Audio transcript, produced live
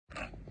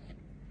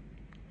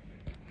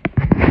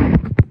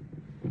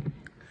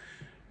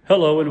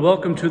Hello and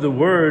welcome to The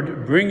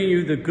Word, bringing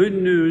you the good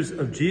news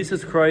of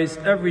Jesus Christ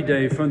every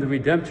day from the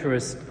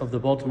Redemptorist of the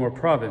Baltimore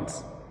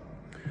province.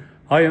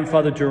 I am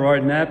Father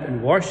Gerard Knapp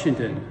in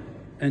Washington,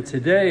 and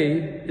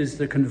today is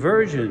the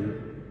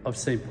conversion of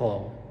St.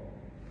 Paul.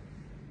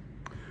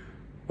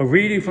 A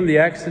reading from the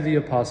Acts of the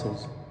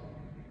Apostles.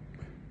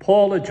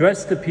 Paul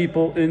addressed the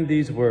people in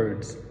these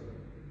words: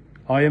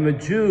 I am a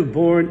Jew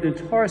born in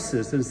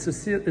Tarsus in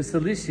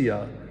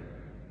Cilicia,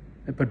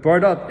 but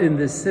brought up in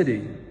this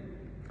city.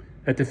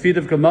 At the feet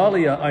of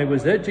Gamaliel, I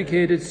was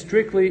educated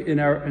strictly in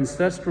our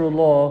ancestral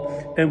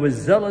law and was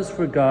zealous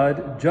for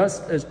God,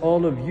 just as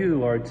all of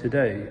you are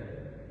today.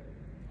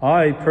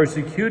 I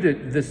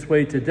persecuted this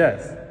way to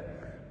death,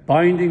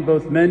 binding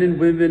both men and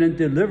women and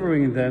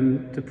delivering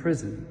them to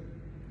prison.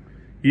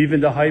 Even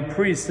the high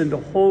priest and the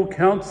whole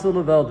council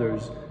of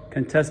elders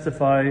can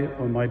testify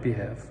on my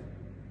behalf.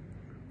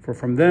 For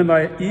from them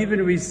I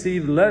even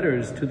received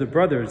letters to the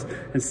brothers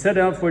and set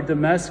out for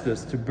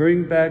Damascus to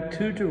bring back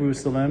to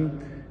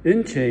Jerusalem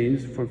in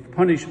chains for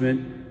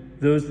punishment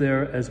those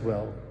there as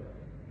well.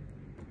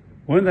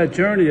 On that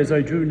journey, as I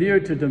drew near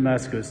to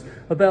Damascus,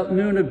 about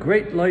noon a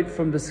great light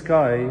from the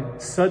sky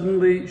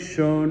suddenly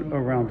shone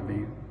around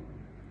me.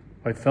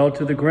 I fell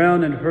to the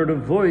ground and heard a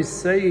voice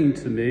saying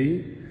to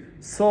me,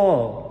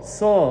 Saul,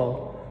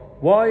 Saul,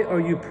 why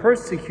are you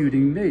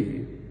persecuting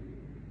me?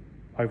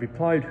 I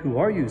replied, Who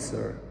are you,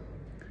 sir?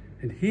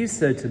 And he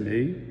said to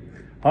me,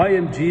 I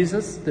am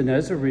Jesus the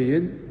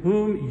Nazarene,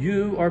 whom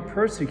you are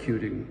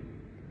persecuting.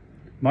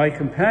 My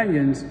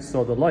companions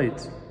saw the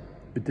light,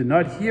 but did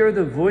not hear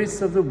the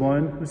voice of the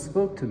one who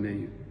spoke to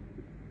me.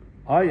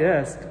 I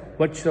asked,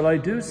 What shall I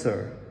do,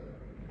 sir?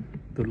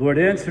 The Lord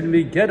answered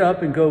me, Get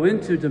up and go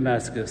into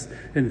Damascus,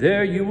 and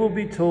there you will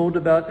be told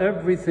about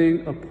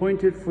everything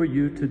appointed for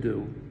you to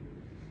do.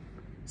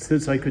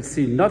 Since I could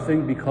see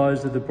nothing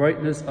because of the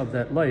brightness of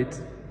that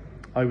light,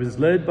 I was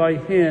led by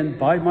hand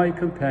by my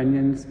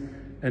companions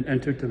and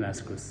entered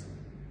Damascus.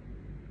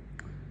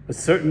 A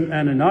certain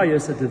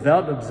Ananias, a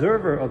devout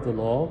observer of the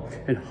law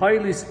and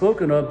highly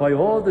spoken of by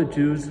all the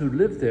Jews who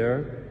lived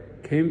there,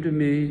 came to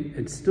me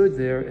and stood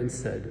there and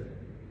said,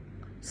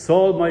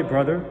 Saul, my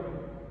brother,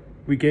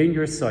 regain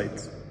your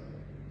sight.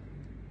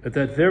 At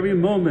that very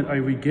moment I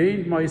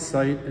regained my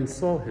sight and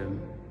saw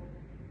him.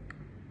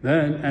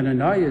 Then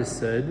Ananias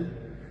said,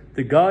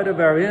 The God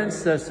of our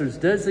ancestors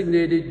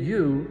designated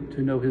you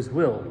to know his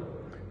will,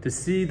 to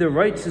see the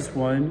righteous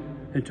one,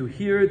 and to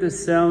hear the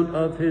sound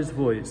of his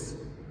voice.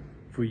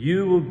 For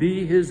you will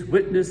be his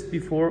witness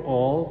before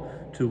all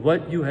to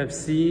what you have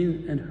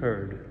seen and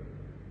heard.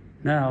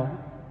 Now,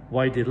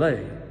 why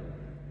delay?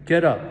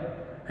 Get up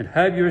and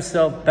have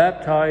yourself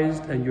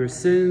baptized and your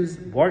sins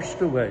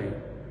washed away,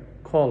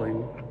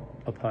 calling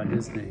upon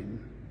his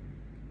name.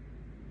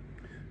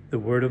 The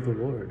word of the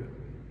Lord.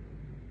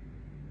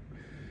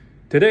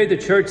 Today, the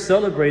church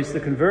celebrates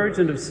the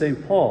conversion of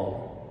St.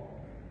 Paul.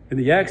 In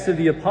the Acts of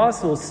the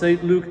Apostles,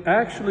 St. Luke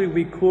actually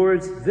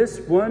records this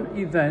one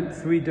event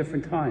 3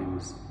 different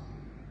times.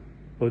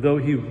 Although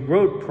he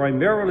wrote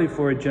primarily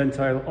for a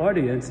Gentile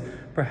audience,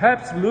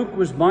 perhaps Luke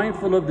was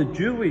mindful of the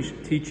Jewish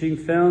teaching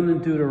found in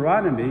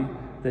Deuteronomy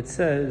that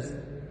says,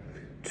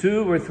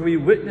 2 or 3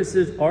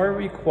 witnesses are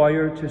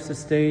required to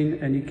sustain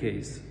any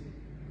case.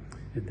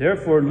 And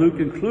therefore, Luke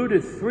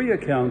included 3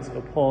 accounts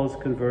of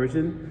Paul's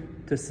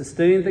conversion to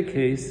sustain the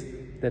case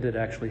that it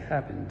actually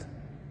happened.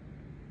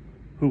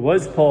 Who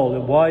was Paul,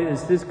 and why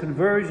is this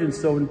conversion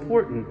so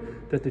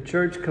important that the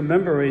church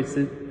commemorates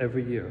it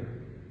every year?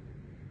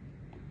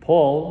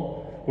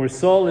 Paul, or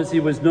Saul as he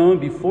was known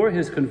before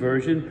his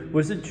conversion,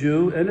 was a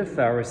Jew and a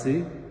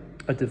Pharisee,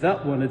 a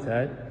devout one at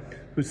that,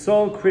 who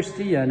saw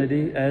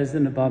Christianity as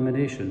an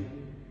abomination.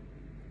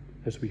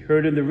 As we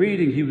heard in the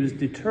reading, he was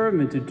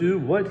determined to do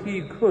what he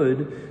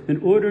could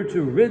in order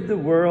to rid the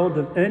world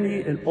of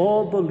any and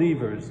all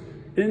believers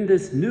in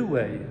this new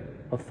way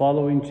of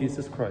following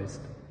Jesus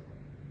Christ.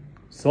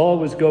 Saul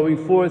was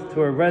going forth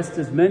to arrest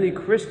as many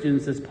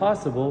Christians as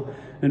possible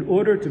in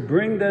order to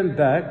bring them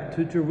back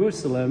to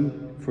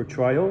Jerusalem for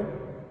trial,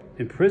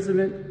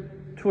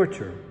 imprisonment,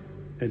 torture,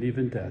 and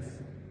even death.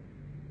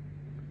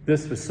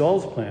 This was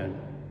Saul's plan,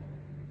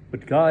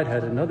 but God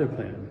had another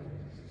plan.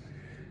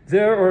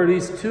 There are at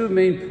least 2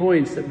 main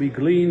points that we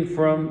glean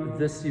from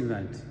this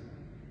event.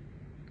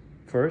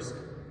 First,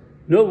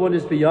 no one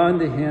is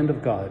beyond the hand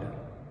of God.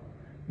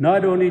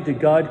 Not only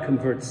did God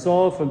convert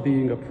Saul from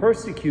being a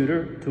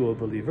persecutor to a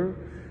believer,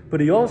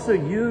 but he also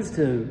used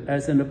him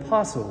as an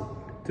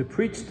apostle to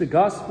preach the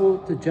gospel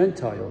to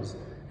Gentiles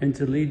and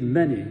to lead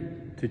many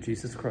to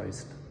Jesus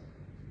Christ.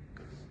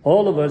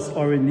 All of us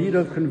are in need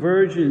of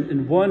conversion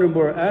in one or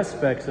more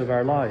aspects of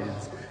our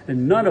lives,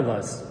 and none of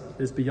us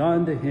is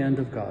beyond the hand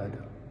of God.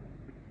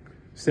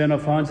 St.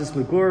 Alphonsus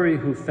Liguori,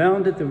 who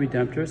founded the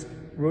Redemptorist,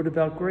 wrote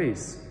about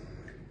grace,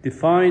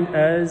 defined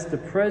as the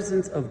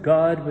presence of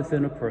God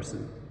within a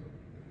person.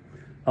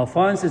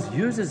 Alphonsus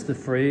uses the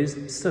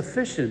phrase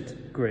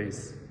sufficient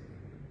grace,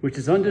 which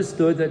is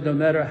understood that no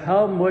matter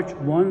how much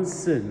one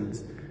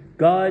sins,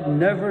 God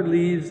never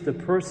leaves the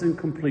person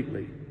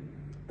completely.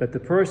 that the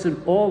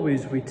person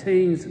always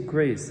retains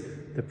grace,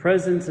 the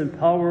presence and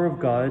power of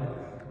God,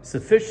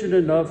 sufficient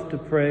enough to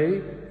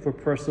pray for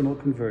personal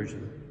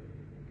conversion.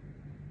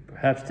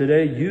 Perhaps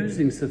today,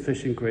 using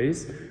sufficient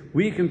grace,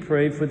 we can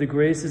pray for the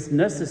graces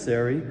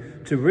necessary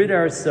to rid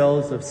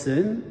ourselves of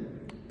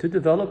sin, to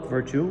develop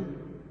virtue,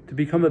 to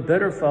become a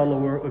better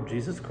follower of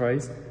Jesus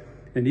Christ,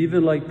 and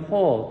even like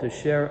Paul, to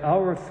share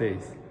our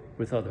faith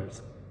with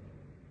others.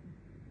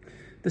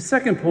 The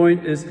second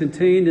point is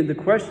contained in the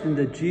question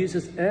that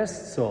Jesus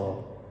asked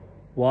Saul,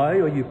 "Why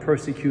are you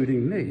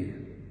persecuting me?"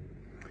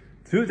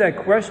 Through that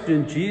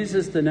question,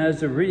 Jesus the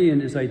Nazarene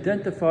is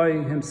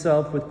identifying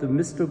himself with the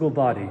mystical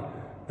body,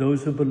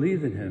 those who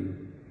believe in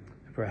him.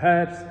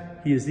 Perhaps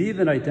he is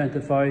even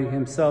identifying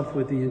himself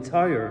with the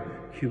entire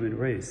human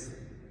race.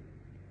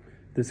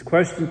 This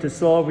question to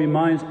Saul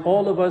reminds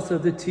all of us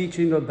of the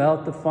teaching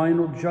about the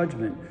final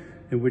judgment,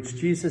 in which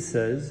Jesus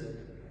says,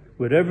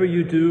 "Whatever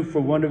you do for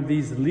one of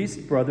these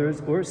least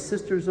brothers or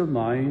sisters of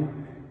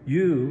mine,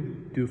 you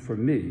do for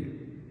me."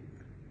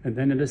 And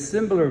then in a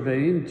similar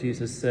vein,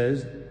 Jesus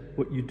says,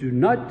 "What you do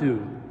not do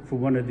for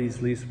one of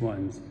these least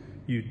ones,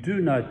 you do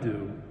not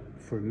do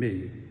for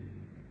me."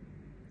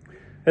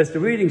 As the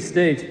reading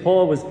states,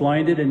 Paul was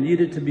blinded and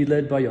needed to be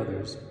led by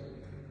others.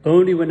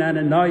 Only when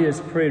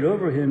Ananias prayed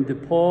over him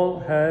did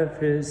Paul have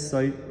his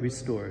sight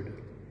restored.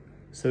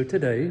 So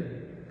today,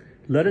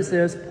 let us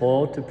ask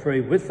Paul to pray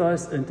with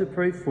us and to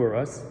pray for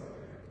us,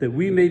 that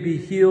we may be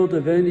healed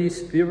of any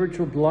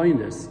spiritual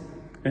blindness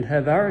and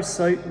have our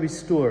sight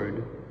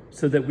restored,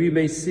 so that we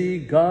may see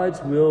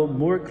God's will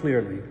more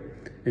clearly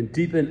and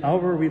deepen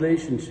our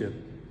relationship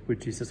with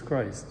Jesus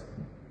Christ.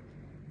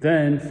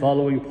 Then,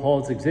 following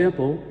Paul's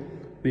example,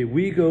 may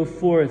we go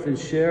forth and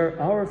share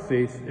our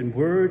faith in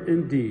word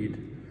and deed,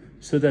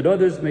 so that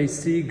others may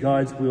see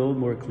God's will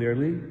more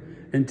clearly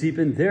and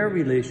deepen their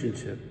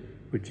relationship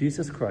with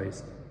Jesus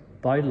Christ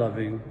by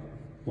loving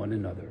one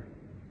another.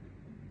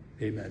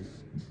 Amen.